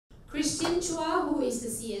Christian Chua, who is the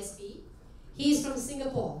CSP. He is from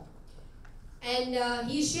Singapore. And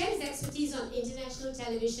he shares his expertise on international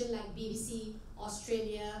television like BBC,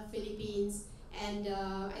 Australia, Philippines, and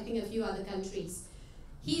I think a few other countries.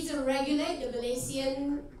 He's a regular in the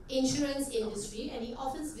Malaysian insurance industry, and he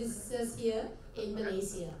often visits us here in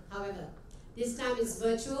Malaysia. However, this time it's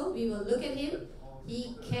virtual. We will look at him.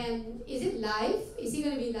 He can, is it live? Is he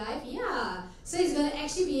going to be live? Yeah. So he's going to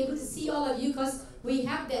actually be able to see all of you because we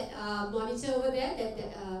have that monitor over there, that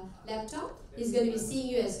laptop. He's going to be seeing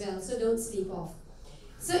you as well, so don't sleep off.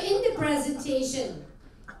 So in the presentation,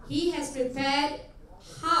 he has prepared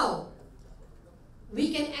how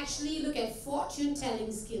we can actually look at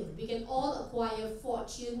fortune-telling skills. We can all acquire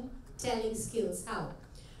fortune-telling skills. How?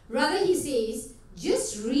 Rather, he says,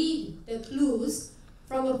 just read the clues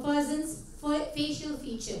from a person's facial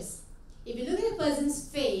features. If you look at a person's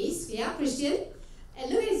face, yeah, Christian,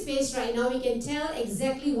 and look at his face right now, we can tell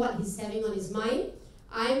exactly what he's having on his mind.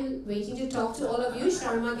 I'm waiting to talk to all of you.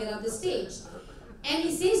 Sharma, get up the stage. And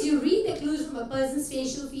he says you read the clues from a person's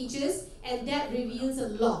facial features, and that reveals a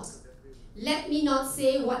lot. Let me not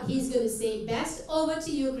say what he's going to say best. Over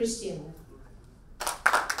to you, Christian.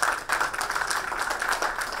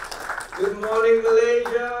 Good morning,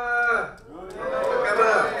 Malaysia.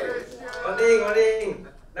 Morning.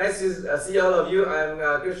 Nice to see all of you.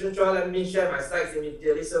 I'm Christian Chua. Let me share my slides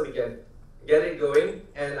immediately so we can get it going.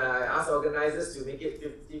 And I asked organizers to make it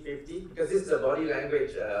 50-50 because this is a body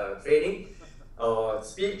language training or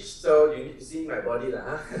speech, so you need to see my body.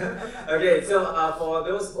 Okay, so for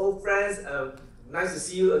those old friends, nice to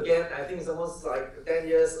see you again. I think it's almost like 10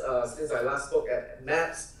 years since I last spoke at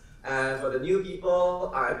NATS. And for the new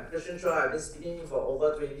people, I'm Christian Chua. I've been speaking for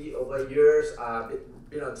over 20 years.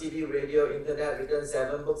 Been on TV, radio, internet, written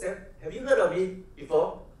 7 books. Have you heard of me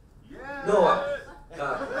before? Yeah. No.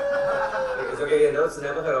 It's okay. Those who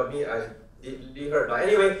never heard of me, I didn't heard. But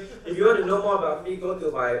anyway, if you want to know more about me, go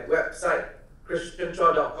to my website,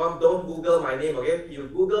 christianchua.com. Don't Google my name, okay? If you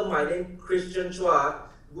Google my name, Christian Chua,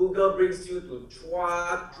 Google brings you to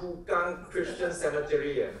Chua Chu Kang Christian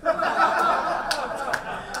Cemetery.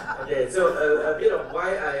 Okay, so a bit of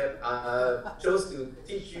why I chose to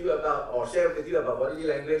teach you about or share with you about body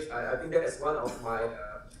language. I think that is one of my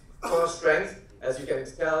core strengths. As you can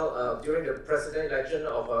tell, during the president election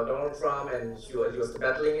of Donald Trump, and he was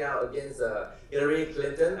battling out against Hillary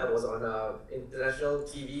Clinton. I was on international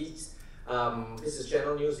TV. This is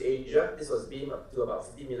Channel News Asia. This was beamed up to about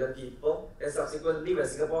 50 million people. And subsequently, when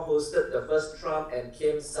Singapore hosted the first Trump and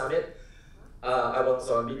Kim summit, I was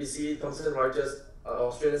on BBC, Thomson Reuters,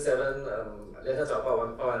 Australian 7, Later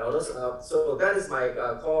Chao and others. So that is my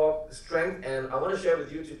core strength, and I want to share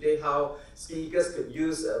with you today how speakers could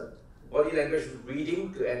use body language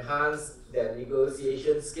reading to enhance their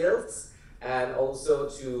negotiation skills, and also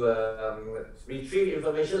to retrieve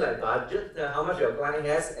information like budget, how much your client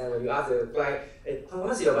has, and when you ask the client, hey, how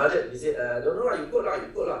much is your budget? You say, don't know, you put.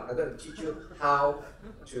 I'm going to teach you how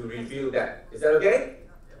to review that. Is that okay?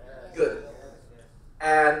 Good.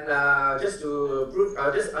 And just to prove, I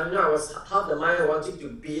was half the mind wanting to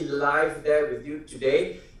be live there with you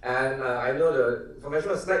today. And I know the information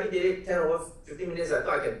was slightly delayed, 10 or 15 minutes. I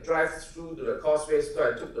thought I could drive through to the causeway, so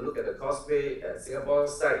I took a look at the causeway at Singapore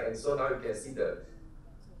side, and so now you can see the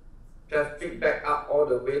traffic back up all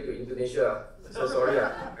the way to Indonesia. So sorry,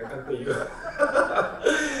 I can't pay you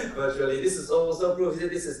virtually. This is also proof.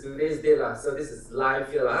 This is today's day, so this is live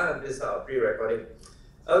here. This is our pre-recording.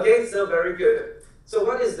 Okay, so very good. So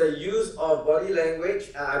what is the use of body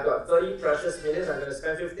language? I've got 30 precious minutes. I'm going to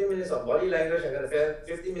spend 15 minutes on body language. I'm going to spend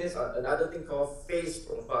 15 minutes on another thing called face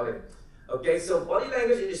profiling. Okay, so body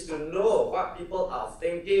language is to know what people are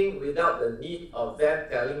thinking without the need of them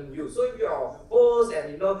telling you. So if you're a host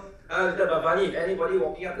and you know, if anybody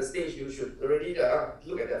walking up the stage, you should already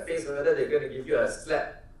look at their face whether they're going to give you a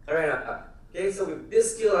slap. Alright, okay, so with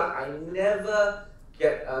this skill, I never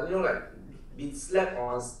get, be slapped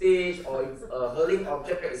on stage, or if a hurling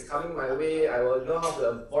object is coming my way, I will know how to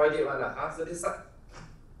avoid it. So this side.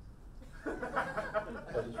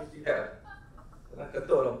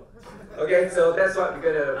 Okay, so that's what we're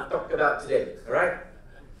going to talk about today. Alright?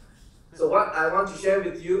 So what I want to share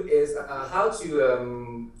with you is how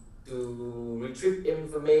to retrieve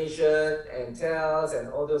information and tells and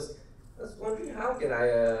all those. I was wondering how can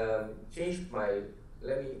I change my,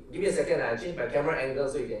 give me a second, I change my camera angle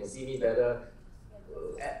so you can see me better.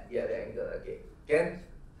 Yeah, the angle, okay. Can?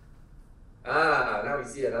 Now we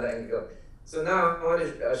see another angle. So now I want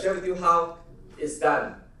to share with you how it's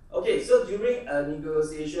done. Okay, so during a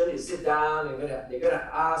negotiation, you sit down and they're gonna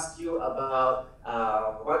ask you about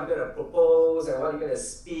what you're gonna propose and what you're gonna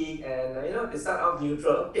speak, and they start out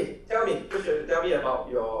neutral. Okay, tell me, Christian, tell me about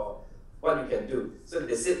what you can do. So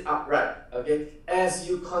they sit upright. Okay, as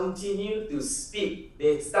you continue to speak,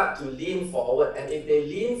 they start to lean forward, and if they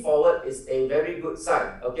lean forward, it's a very good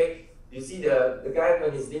sign. Okay, you see the guy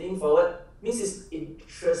when he's leaning forward means he's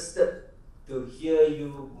interested to hear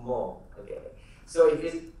you more. Okay, so if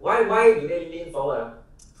it's why do they lean forward?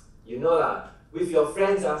 You know lah. With your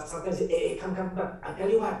friends, sometimes say, hey, come. I tell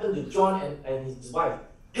you what happened to John and his wife.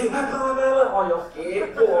 Hey, what happened? Or your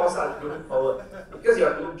kaypoh start leaning forward because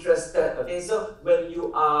you're interested. Okay, so when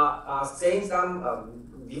you are saying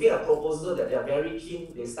giving a proposal that they are very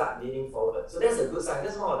keen, they start leaning forward. So that's a good sign.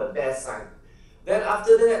 That's one of the best signs. Then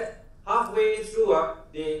after that, halfway through,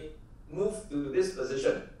 they move to this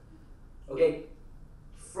position. Okay,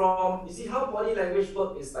 you see how body language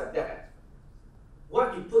work is like that.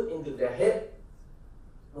 What you put into their head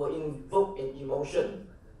will invoke an emotion.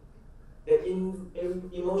 The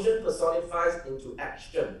emotion personifies into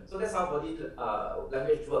action. So that's how body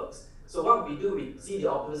language works. So what we do, we see the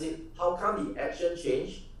opposite. How come the action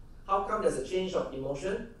changed? How come there's a change of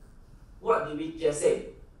emotion? What did we just say?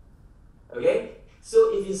 Okay?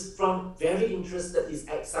 So if he's from very interested, he's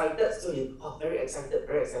excited, so he's very excited.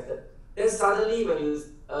 Then suddenly when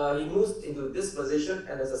he moves into this position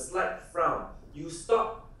and there's a slight frown, you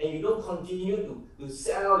stop and you don't continue to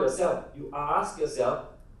sell yourself. You ask yourself,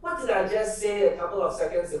 what did I just say a couple of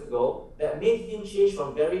seconds ago that made him change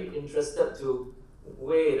from very interested to,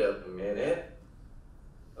 wait a minute?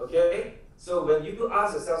 Okay? So when you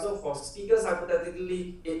ask yourself, so for speakers,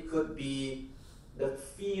 hypothetically, it could be the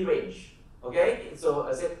fee range. Okay? So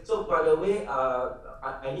I said, so by the way,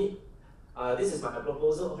 I need, this is my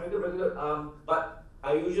proposal, very good. But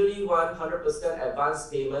I usually want 100% advance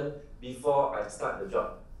payment before I start the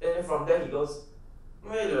job. Then from there he goes,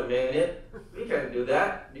 wait a minute, we can do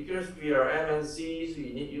that because we are MNCs,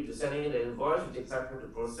 we need you to send in the invoice, it takes time to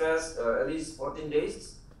process, at least 14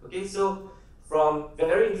 days. Okay, so from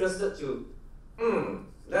very interested to,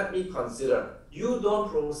 let me consider. You don't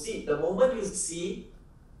proceed. The moment you see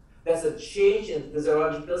there's a change in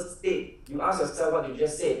physiological state, you ask yourself what you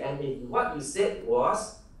just said, and if what you said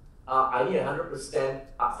was, I need 100%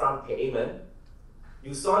 upfront payment,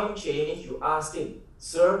 you saw him change, you asked him,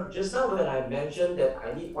 sir, just now when I mentioned that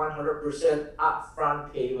I need 100%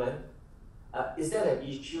 upfront payment, is that an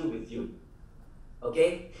issue with you?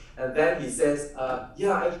 Okay, and then he says,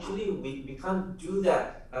 yeah, actually we can't do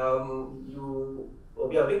that.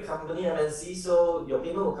 We are a big company, MNC, so your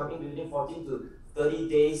payment will come in within 14 to 30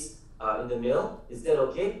 days in the mail. Is that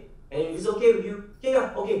okay? And if it's okay with you,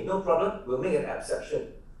 yeah, okay, no problem, we'll make an exception.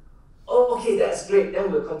 Oh, okay, that's great,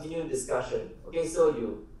 then we'll continue discussion. Okay, so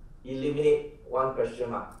you eliminate one question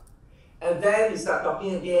mark. And then you start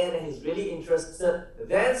talking again and he's really interested.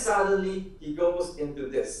 Then suddenly he goes into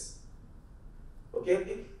this.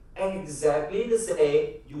 Okay? Exactly the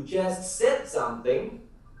same, you just said something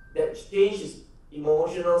that changed his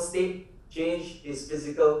emotional state, changed his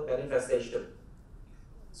physical manifestation.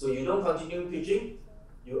 So you don't continue pitching,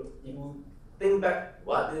 you think back,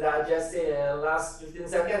 what did I just say in the last 15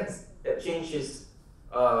 seconds that changed his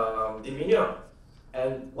demeanor?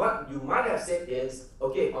 And what you might have said is,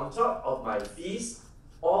 okay, on top of my fees,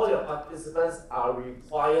 all your participants are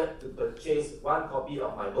required to purchase one copy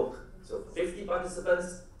of my book. So 50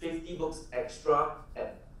 participants, 50 books extra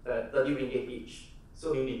at 30 ringgit each.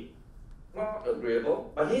 So maybe not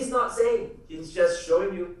agreeable, but he's not saying, he's just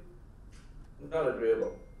showing you not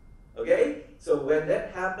agreeable. Okay? So when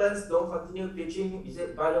that happens, don't continue pitching. He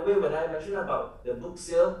said, by the way, when I mentioned about the book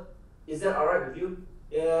sale, is that alright with you?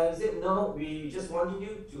 He said, no, we just wanted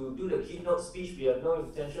you to do the keynote speech. We have no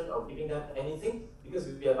intention of giving them anything because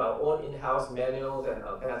we have our own in-house manuals and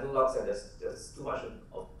catalogs and there's too much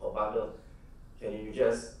of a bundle. Can you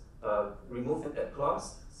just remove that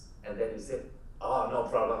clause? And then he said, oh, no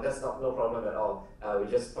problem. That's no problem at all.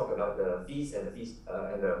 We just talk about the fees and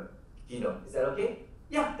the keynote. Is that okay?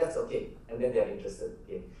 Yeah, that's okay. And then they're interested.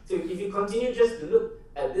 Okay. So if you continue just to look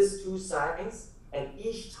at these two signs, and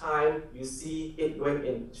each time you see it going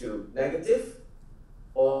into negative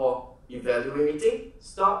or evaluating,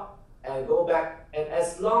 stop and go back. And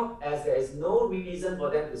as long as there is no reason for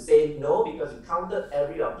them to say no because you counted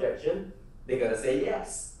every objection, they're going to say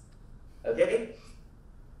yes. Okay?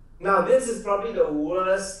 Now, this is probably the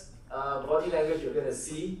worst body language you're going to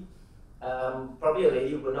see. Probably a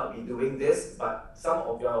lady will not be doing this, but some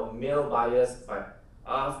of your male buyers,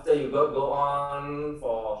 after you go on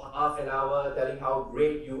for half an hour telling how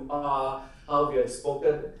great you are, how you have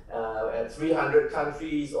spoken at 300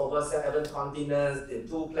 countries, over 7 continents, in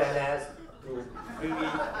 2 planets, to free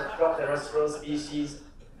extraterrestrial species.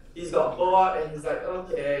 He's got bored and he's like,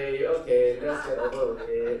 okay, let's get over with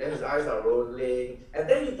it. Then his eyes are rolling. And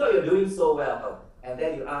then you thought you're doing so well. And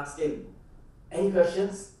then you ask him, any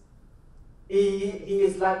questions? He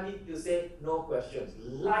is likely to say no questions.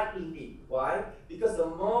 Likely. Why? Because the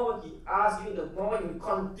more he asks you, the more you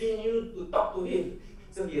continue to talk to him.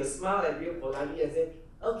 So he'll smile at you politely and say,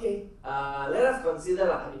 okay, let us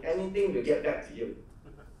consider. If anything, we'll get back to you.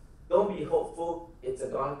 Don't be hopeful, it's a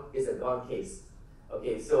gone case.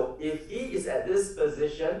 Okay, so if he is at this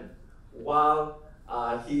position while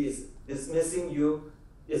he is dismissing you,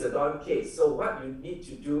 it's a gone case. So what you need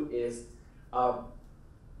to do is,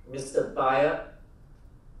 Mr. Buyer,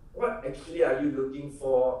 what actually are you looking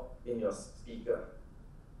for in your speaker?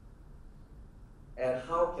 And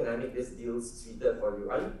how can I make this deal sweeter for you?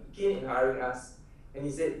 Are you keen in hiring us? And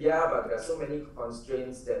he said, yeah, but there are so many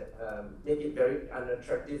constraints that make it very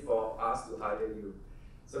unattractive for us to hire you.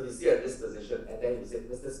 So he's still at this position, and then he said,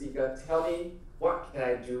 Mr. Speaker, tell me, what can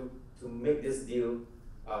I do to make this deal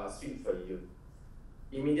sweet for you?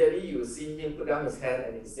 Immediately, you will see him put down his hand,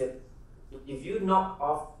 and he said, if you knock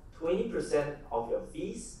off 20% of your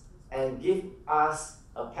fees and give us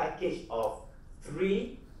a package of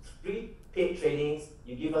three paid trainings,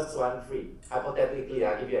 you give us one free. Hypothetically,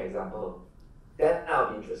 I'll give you an example. Then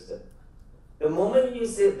I'll be interested. The moment you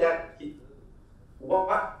said that,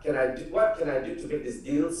 what can I do to make this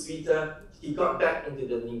deal sweeter? He got back into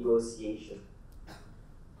the negotiation.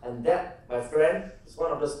 And that, my friend, is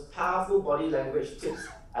one of those powerful body language tips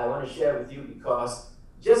I want to share with you, because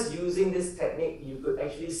just using this technique, you could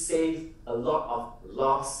actually save a lot of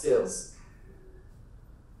lost sales.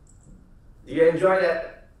 Do you enjoy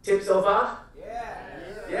that tip so far? Yeah.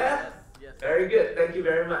 Yeah? Yes. Very good. Thank you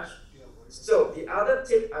very much. So the other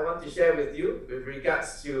tip I want to share with you with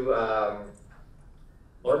regards to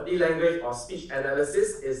body language or speech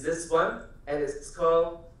analysis is this one, and it's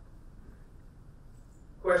called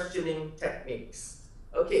questioning techniques.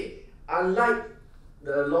 Okay, unlike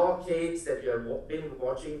the law case that you have been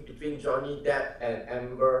watching between Johnny Depp and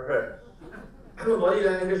Amber Heard, I'm a body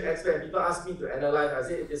language expert and people ask me to analyze. I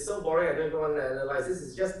say, it's so boring, I don't even want to analyze. This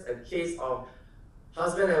is just a case of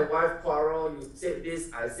husband and wife quarrel, you said this,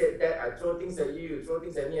 I said that, I throw things at you, you throw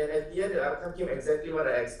things at me, and at the end the outcome came exactly what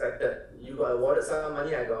I expected. You got awarded some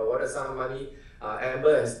money, I got awarded some money.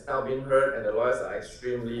 Amber has now been heard and the lawyers are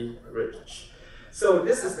extremely rich. So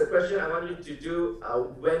this is the question I want you to do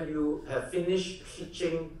when you have finished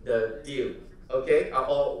pitching the deal, okay?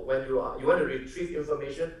 Or when you want to retrieve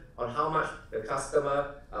information on how much the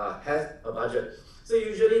customer has a budget. So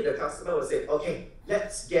usually the customer will say, okay,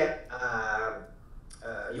 let's get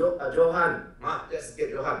Johan, let's get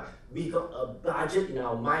Johan. We got a budget in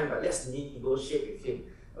our mind, but let's negotiate with him.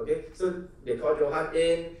 Okay, so they call Johan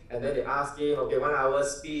in, and then they ask him, okay, 1 hour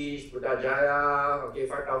speech, Putrajaya, okay,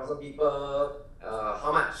 5,000 people,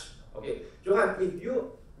 how much? Okay, Johan, if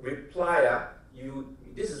you reply,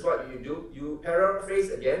 this is what you do, you paraphrase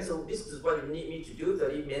again, so this is what you need me to do,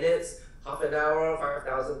 30 minutes, half an hour,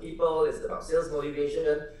 5,000 people, it's about sales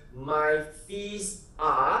motivation. My fees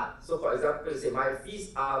are, so for example, you say, my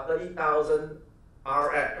fees are 30,000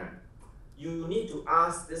 RM. You need to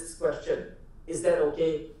ask this question, is that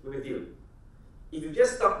okay with you? If you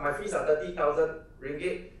just stop, my fees are 30,000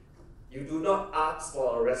 ringgit, you do not ask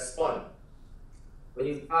for a response. When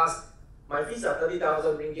you ask, my fees are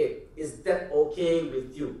 30,000 ringgit, is that okay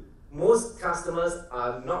with you? Most customers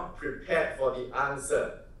are not prepared for the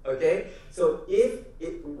answer. Okay, so if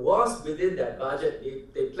it was within that budget,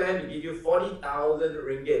 they plan to give you 40,000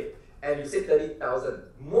 ringgit, and you say 30,000,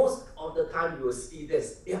 most of the time you will see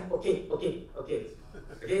this. Yeah, okay. Okay,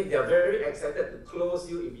 they are very excited to close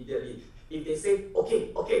you immediately. If they say,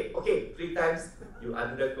 okay, 3 times, you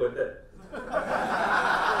underquoted.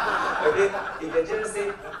 Okay, if they just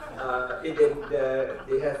say, if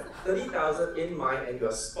they have 30,000 in mind and you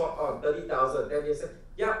are spot on 30,000, then they say,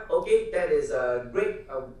 yeah, okay, that is great.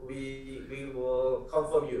 We will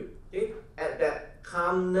confirm you. Okay, at that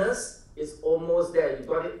calmness is almost there. You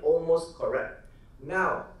got it almost correct.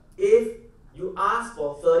 Now, if you ask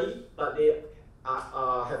for 30, but they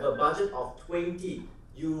have a budget of 20,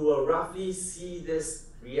 you will roughly see this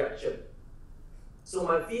reaction. So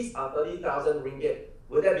my fees are 30,000 ringgit.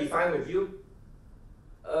 Would that be fine with you?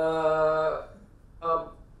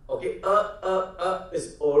 Okay,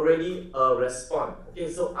 is already a response.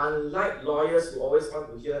 Okay, so unlike lawyers who always want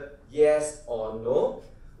to hear yes or no,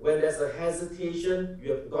 when there's a hesitation,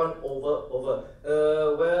 you have gone over.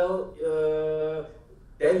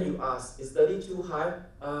 Then you ask, is 30 too high?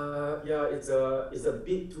 Yeah, it's a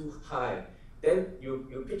bit too high. Then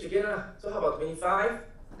you pitch again. So how about 25?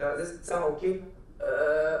 Does this sound okay?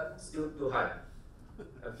 Still too high.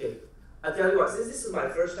 Okay. I tell you what, since this is my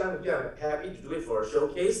first time, okay, I'm happy to do it for a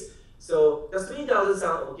showcase. So does 20,000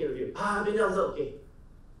 sound okay with you? 20,000, okay.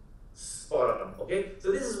 Spot on, okay?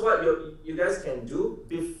 So this is what you guys can do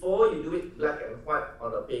before you do it black and white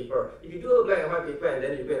on a paper. If you do a black and white paper and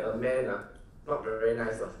then you get a man, not very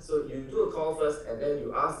nice. So you do a call first and then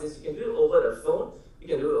you ask this. You can do it over the phone, you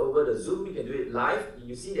can do it over the Zoom, you can do it live.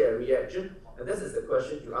 You see their reaction, and this is the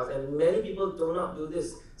question you ask. And many people do not do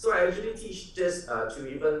this. So I actually teach this to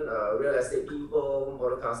even real estate people,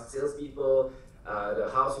 motor car salespeople, the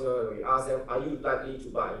house, when we ask them, are you likely to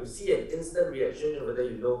buy? You see an instant reaction whether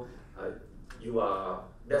you know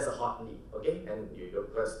there's a hot lead, okay? And you're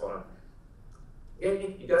quite spot on.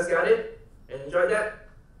 Okay, you guys got it? Enjoy that?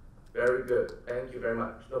 Very good. Thank you very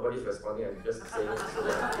much. Nobody's responding. I'm just saying it.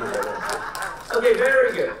 Okay,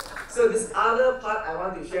 very good. So this other part I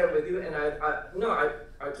want to share with you, and I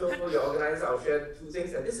told the organizer I'll share two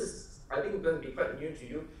things, and this is, I think, going to be quite new to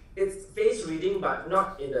you. It's face reading, but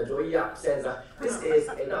not in the Joey Yap sense. This is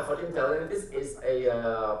not fortune telling. This is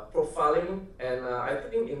a profiling, and I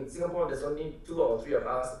think in Singapore there's only 2 or 3 of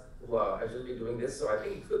us who are actually doing this. So I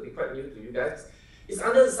think it could be quite new to you guys. It's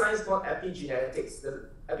under the science called epigenetics. The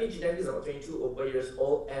epigenetics is about 22 over years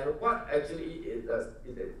old, and what actually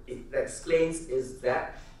it explains is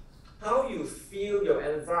that how you feel your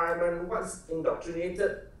environment, what's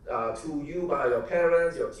indoctrinated to you by your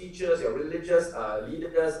parents, your teachers, your religious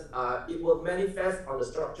leaders, it will manifest on the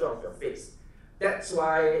structure of your face. That's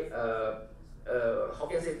why how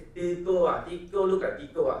can I say, Tico look like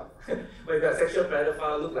Tico. When you got a sexual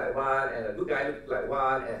pedophile look like one, and a good guy look like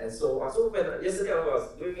one, and so on. So when yesterday I was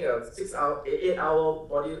doing a 8-hour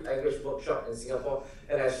body language workshop in Singapore,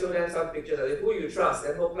 and I showed them some pictures. I said, who you trust?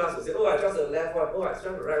 And whole class would say, oh, I trust the left one, oh, I trust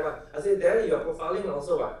the right one. I said, there you are profiling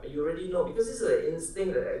also. You already know, because this is an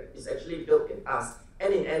instinct that is actually built in us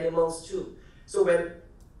and in animals too. So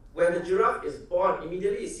when the giraffe is born,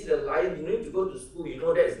 immediately you see the lion, you need to go to school, you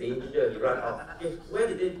know that is danger, you run off. Okay, where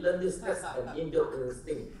did they learn this? That's an inbuilt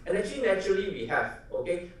instinct. And actually, naturally, we have,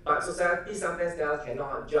 okay? But society sometimes tells us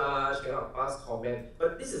cannot judge, cannot pass comment.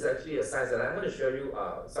 But this is actually a science, and I'm going to show you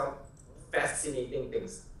some fascinating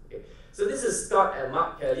things. Okay? So this is Scott and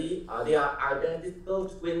Mark Kelly. They are identical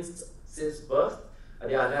twins since birth.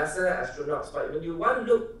 They are NASA astronauts, but when you want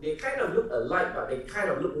to look, they kind of look alike, but they kind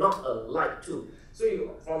of look not alike too. So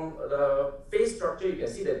from the face structure, you can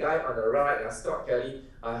see the guy on the right, Scott Kelly,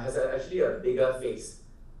 has actually a bigger face,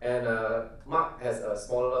 and Mark has a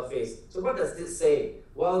smaller face. So what does this say?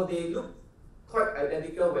 Well, they look quite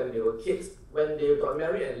identical when they were kids. When they got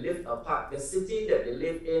married and lived apart, the city that they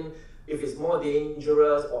live in, if it's more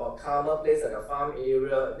dangerous or a calmer place like a farm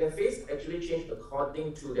area, their face actually changed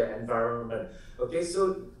according to their environment. Okay,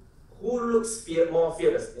 so who looks more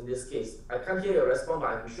fierce in this case? I can't hear your response, but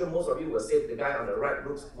I'm sure most of you will say the guy on the right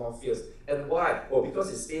looks more fierce. And why? Well, because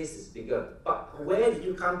his face is bigger. But where did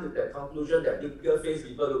you come to that conclusion that bigger face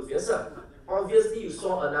people look fiercer? Obviously, you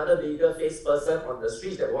saw another bigger face person on the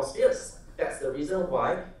street that was fierce. That's the reason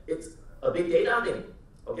why it's a big data thing.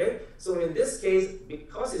 Okay? So in this case,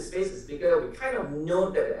 because his face is bigger, we kind of know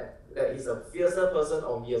that he's a fiercer person,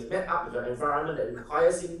 or he has met up with an environment that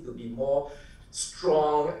requires him to be more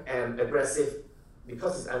strong and aggressive,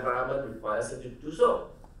 because his environment requires him to do so.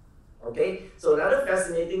 Okay, so another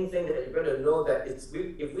fascinating thing that you're going to know that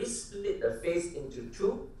if we split the face into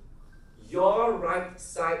 2, your right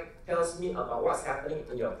side tells me about what's happening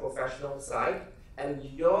in your professional side, and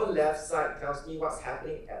your left side tells me what's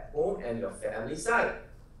happening at home and your family side.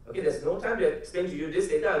 Okay, there's no time to explain to you this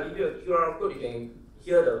data. I'll give you a QR code, you can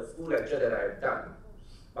hear the full lecture that I've done.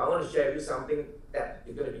 But I want to share with you something that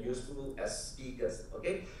is going to be useful as speakers.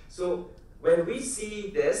 Okay, so when we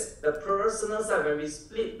see this, the personal side, when we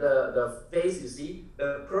split the face, you see,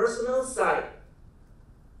 the personal side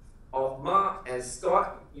of Mark and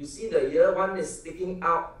Scott, you see the ear, one is sticking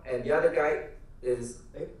out and the other guy is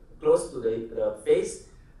close to the face.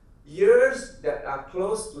 Ears that are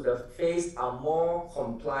close to the face are more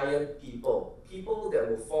compliant people. People that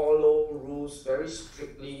will follow rules very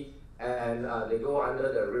strictly, and they go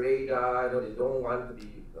under the radar, they don't want to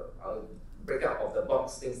be break out of the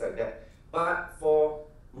box, things like that. But for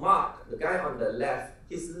Mark, the guy on the left,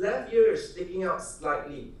 his left ear is sticking out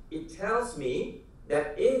slightly. It tells me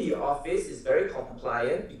that in the office he's very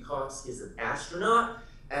compliant because he's an astronaut,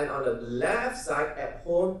 and on the left side at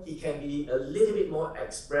home he can be a little bit more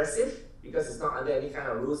expressive because it's not under any kind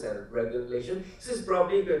of rules and regulation. So he's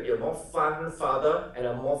probably going to be a more fun father and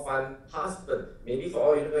a more fun husband. Maybe for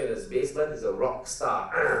all you know, in his basement he's a rock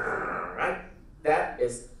star, right? That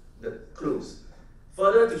is the clues.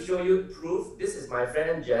 Further to show you proof, this is my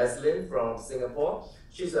friend Jaslyn from Singapore.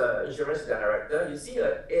 She's an insurance director. You see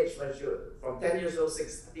her age when she from 10 years old,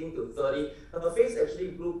 16 to 30. Her face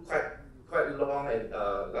actually grew quite long and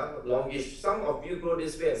longish. Some of you grow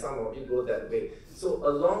this way and some of you grow that way. So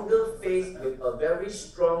a longer face with a very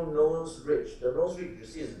strong nose ridge. The nose ridge you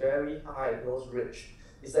see is very high nose ridge.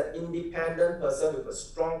 It's an independent person with a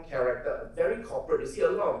strong character, very corporate. You see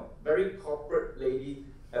a lot of very corporate ladies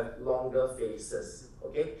have longer faces.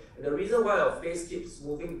 Okay? And the reason why our face keeps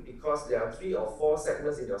moving because there are 3 or 4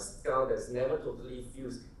 segments in your skull that's never totally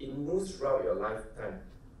fused. It moves throughout your lifetime.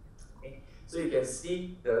 Okay? So you can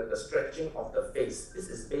see the stretching of the face. This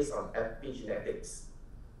is based on epigenetics.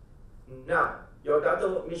 Now, your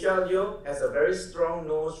daughter Michelle Yeoh has a very strong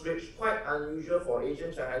nose ridge, quite unusual for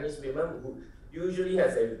Asian Chinese women who usually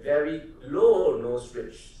has a very low nose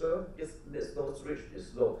ridge. So this nose ridge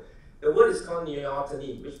is low. The word is called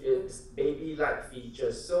neoteny, which is baby-like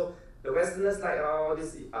features. So the Westerners like all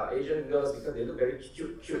these Asian girls because they look very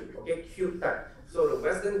cute, okay, cute type. So the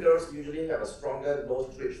Western girls usually have a stronger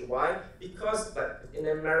nose ridge. Why? Because like in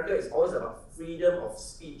America, it's always about freedom of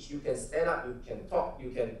speech. You can stand up, you can talk, you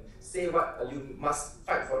can say what you must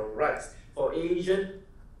fight for rights. For Asian,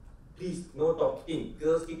 please no talking.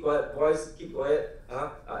 Girls keep quiet, boys keep quiet.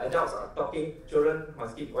 Adults are talking, children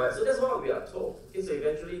must keep quiet. So that's what we are told. Okay, so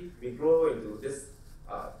eventually we grow into this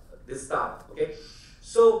style. Okay,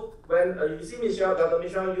 so when you see Dr.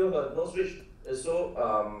 Michelle Yeoh, her nose ridge is so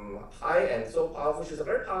high and so powerful. She's a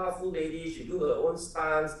very powerful lady. She do her own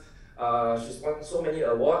stunts. She's won so many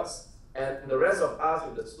awards. And the rest of us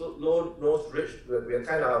with the low nose ridge, we're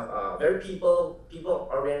kind of very people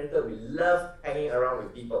oriented. We love hanging around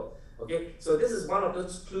with people. Okay, so this is one of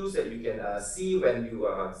those clues that you can see when you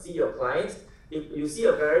see your clients. If you see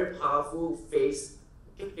a very powerful face,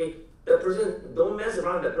 okay, the person, don't mess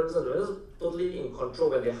around with that person. They're totally in control.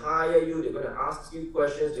 When they hire you, they're going to ask you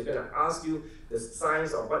questions. They're going to ask you the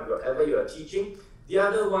signs of whatever you are teaching. The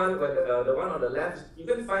other one, when the one on the left, you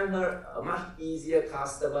can find her a much easier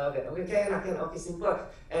customer. Okay, simple,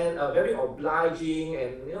 and very obliging,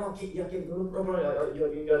 and no problem.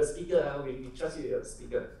 You're the speaker. We trust you. You're the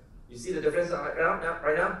speaker. You see the difference right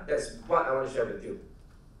now? That's what I want to share with you.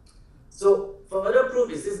 So further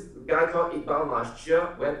proof is this guy called Iqbal Masjid.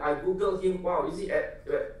 When I googled him, wow, you see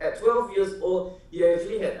at 12 years old, he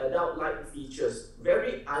actually had adult-like features.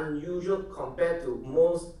 Very unusual compared to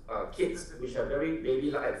most kids which have very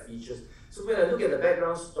baby-like features. So when I look at the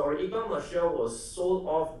background story, Iqbal Masjid was sold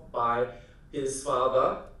off by his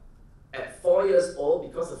father at 4 years old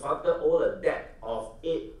because the father owed a debt of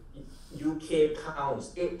 8 UK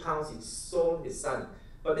pounds. 8 pounds he sold his son.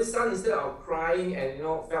 But this son, instead of crying and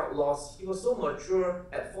felt lost, he was so mature.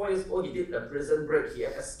 At 4 years old, he did a prison break. He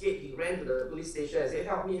escaped. He ran to the police station and said,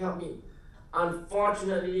 "Help me, help me."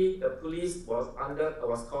 Unfortunately, the police was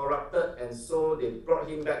corrupted, and so they brought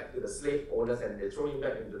him back to the slave owners and they threw him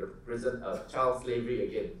back into the prison, child slavery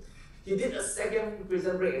again. He did a second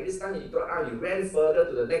prison break, and this time he got out. He ran further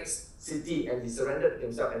to the next city and he surrendered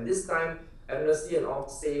himself. And this time, Amnesty and all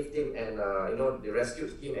saved him, and they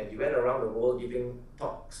rescued him, and he went around the world giving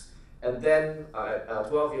talks. And then at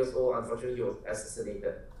 12 years old, unfortunately, he was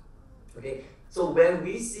assassinated. Okay, so when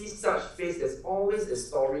we see such face, there's always a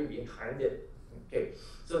story behind it. Okay,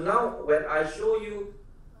 so now when I show you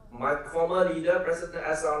my former leader, President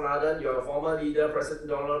S.R. Nathan, your former leader, President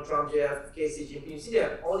Donald Trump, JFK, Xi Jinping, you see they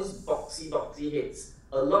have all these boxy heads.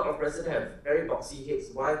 A lot of presidents have very boxy heads.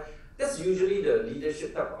 Why? That's usually the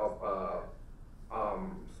leadership type of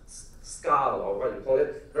skull, or what you call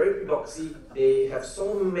it, very boxy. They have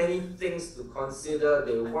so many things to consider.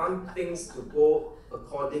 They want things to go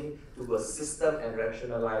according to a system and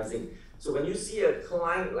rationalizing. So when you see a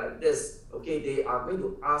client like this, okay, they are going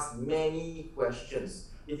to ask many questions.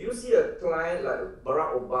 If you see a client like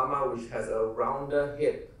Barack Obama, which has a rounder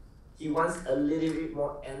head, he wants a little bit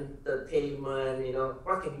more entertainment.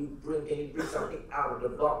 What can you bring? Can you bring something out of the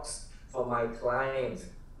box for my client?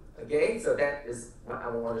 Okay, so that is what I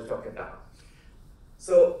want to talk about.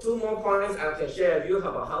 So 2 more points I can share with you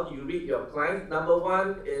about how do you read your client. Number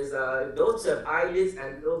 1 is those who have eyelids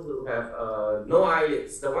and those who have no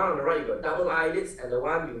eyelids. The one on the right, you got double eyelids, and the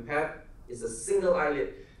one you have is a single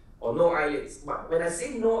eyelid or no eyelids. But when I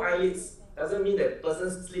say no eyelids, doesn't mean that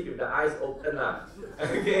person sleep with the eyes open.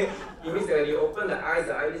 Okay, it means that when you open the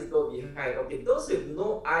eyelids go behind. Okay, those with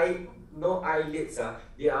no eyelids,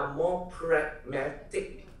 they are more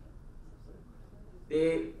pragmatic.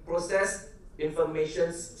 They process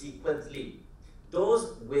information sequentially.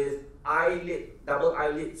 Those with double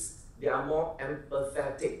eyelids, they are more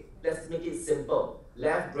empathetic. Let's make it simple.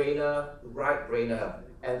 Left brainer, right brainer.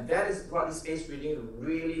 And that is what this face reading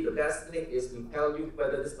really, the best thing is to tell you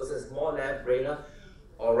whether this person is more left-brainer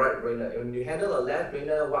or right-brainer. When you handle a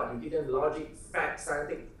left-brainer, what? You give them logic, fact,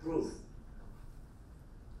 scientific proof.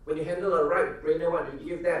 When you handle a right-brainer, what? You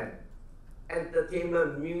give them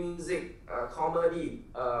entertainment, music, comedy,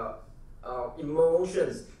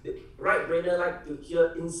 emotions. The right-brainer like to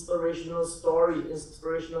hear inspirational stories,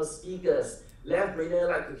 inspirational speakers. Left-brainer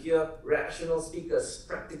like to hear rational speakers,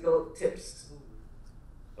 practical tips.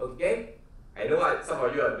 Okay? I know what some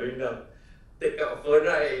of you are doing now. Take out a phone,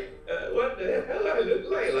 right? What the hell I look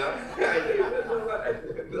like, lah? I don't even know what I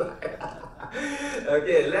look like.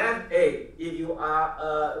 Okay, left A. If you are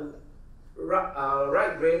a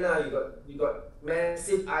right-brainer, you got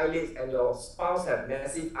massive eyelids, and your spouse have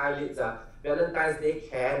massive eyelids. Valentine's Day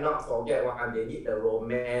cannot forget what they need the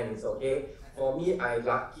romance. Okay. For me, I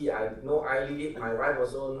lucky, I no eyelid. My wife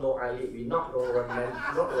also no eyelid. We not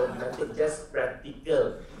romantic, just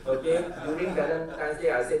practical. Okay. During Valentine's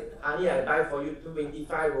Day, I said, honey, I buy for you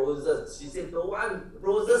 25 roses. She said, don't want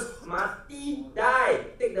roses, mati die.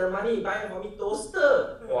 Take the money, buy for me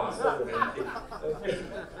toaster. Wow, so romantic. Okay.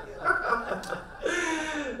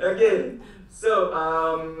 Okay. So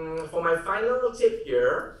for my final tip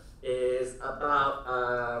here is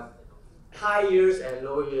about high years and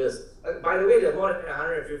low years. By the way, there are more than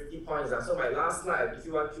 150 points. So my last slide, if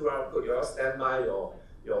you want QR code, you all stand by your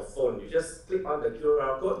phone. You just click on the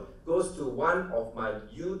QR code, goes to one of my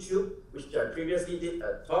YouTube, which I previously did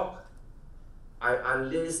a talk. I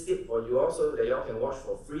unlist it for you all so that you all can watch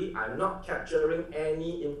for free. I'm not capturing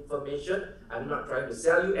any information. I'm not trying to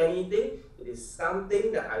sell you anything. It is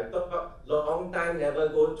something that I thought long time never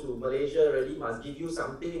go to Malaysia already, must give you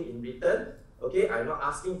something in return. Okay, I'm not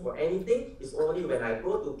asking for anything. It's only when I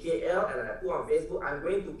go to KL and I put on Facebook, I'm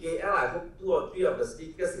going to KL. I hope 2 or 3 of the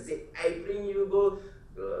speakers will say, I bring you go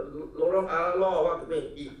Lorong Alaw, what to go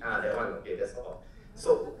and eat. That one, okay, that's all.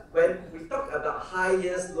 So when we talk about high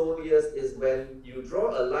years, low years, is when you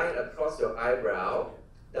draw a line across your eyebrow.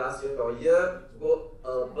 Does your ear go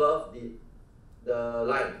above the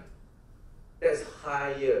line? That's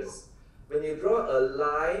high years. When you draw a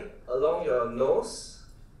line along your nose,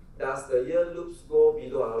 does the ear loops go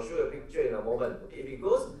below? I'll show you a picture in a moment. If it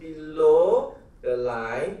goes below the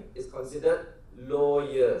line, it's considered low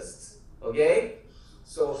years. Okay?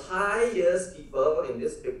 So high years people in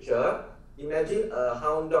this picture, imagine a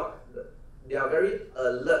hound dog. They are very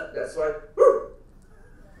alert. That's why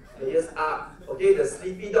the ears up. Okay, the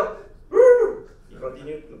sleepy dog, he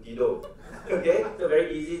continues to dido. Okay, so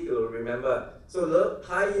very easy to remember. So the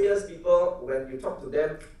high years people, when you talk to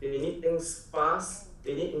them, they need things fast.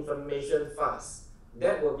 They need information fast.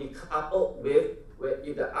 That will be coupled with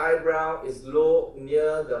if the eyebrow is low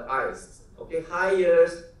near the eyes. Okay, high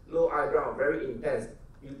ears, low eyebrow, very intense.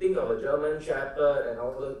 You think of a German Shepherd and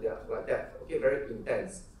all those, they are like that. Okay, very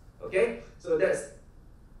intense. Okay, so that's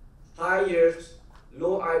high ears,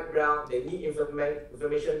 low eyebrow. They need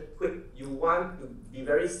information quick. You want to be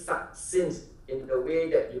very succinct in the way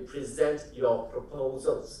that you present your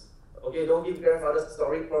proposals. Okay, don't give grandfather's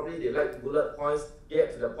story. Probably they like bullet points.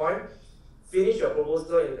 Get to the point. Finish your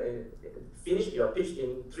proposal finish your pitch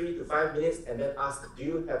in 3 to 5 minutes, and then ask, do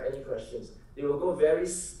you have any questions? They will go very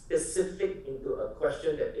specific into a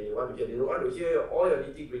question that they want to hear. They don't want to hear all your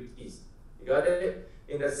nitty-gritties. You got it?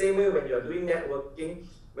 In the same way, when you're doing networking,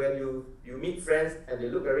 when you meet friends and they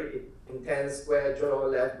look very intense, square jaw,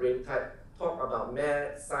 left brain type, talk about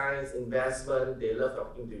math, science, investment, they love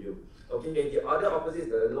talking to you. Okay, the other opposite is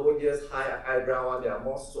the low years, high eyebrow one. They are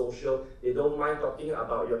more social. They don't mind talking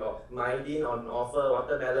about your minding on offer,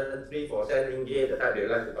 watermelon 3 for 10 ringgit, the type they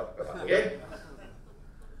like to talk about. Okay?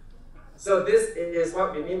 So this is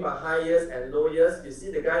what we mean by high years and low years. You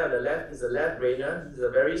see the guy on the left is a left brainer. He's a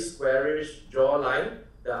very squarish jawline.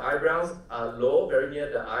 The eyebrows are low, very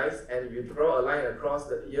near the eyes, and if you draw a line across,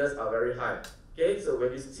 the ears are very high. Okay, so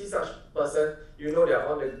when you see such person, you know they are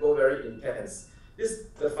on the go very intense. This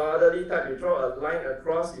the fatherly type. You draw a line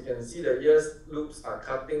across, you can see the ears loops are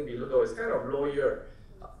cutting below. It's kind of low ear.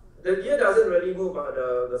 The ear doesn't really move, but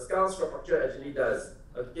the skull structure actually does.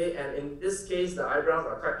 Okay, and in this case, the eyebrows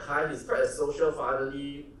are quite high. He's quite a social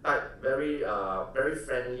fatherly type, very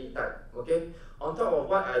friendly type. Okay. On top of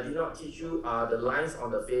what I did not teach you are the lines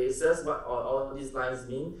on the faces, what all these lines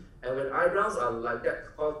mean. And when eyebrows are like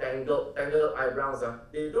that, called tangled eyebrows,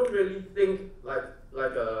 they don't really think like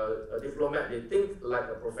a diplomat. They think like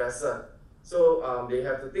a professor. So they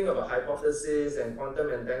have to think about hypothesis and quantum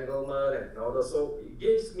entanglement and all that. So it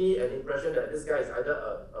gives me an impression that this guy is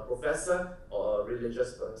either a professor or a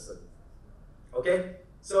religious person. Okay,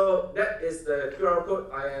 so that is the QR code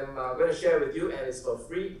I am going to share with you, and it's for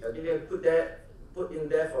free. You can put that put in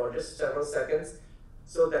there for just several seconds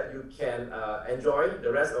so that you can enjoy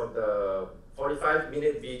the rest of the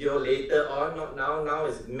 45-minute video later on, not now. Now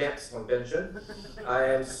is Maps Convention. I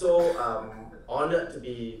am so honored to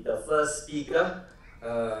be the first speaker,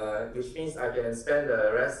 which means I can spend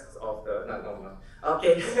the rest of the, no.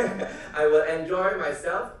 Okay, I will enjoy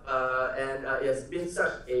myself, and it has been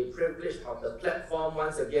such a privilege of the platform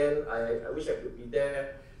once again. I wish I could be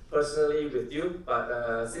there personally with you,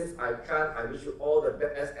 but since I can't, I wish you all the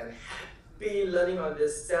best and happy learning on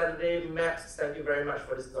this Saturday. Maps, thank you very much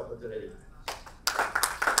for this opportunity.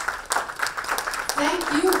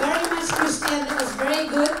 Thank you very much, Christian. That was very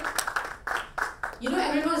good. You know,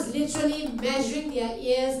 everyone was literally measuring their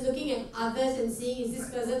ears, looking at others and seeing, is this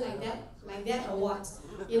person like that or what?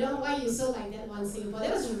 You know, why you so like that one Singapore?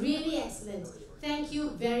 That was really excellent. Thank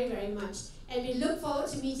you very, very much. And we look forward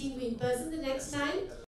to meeting you in person the next time.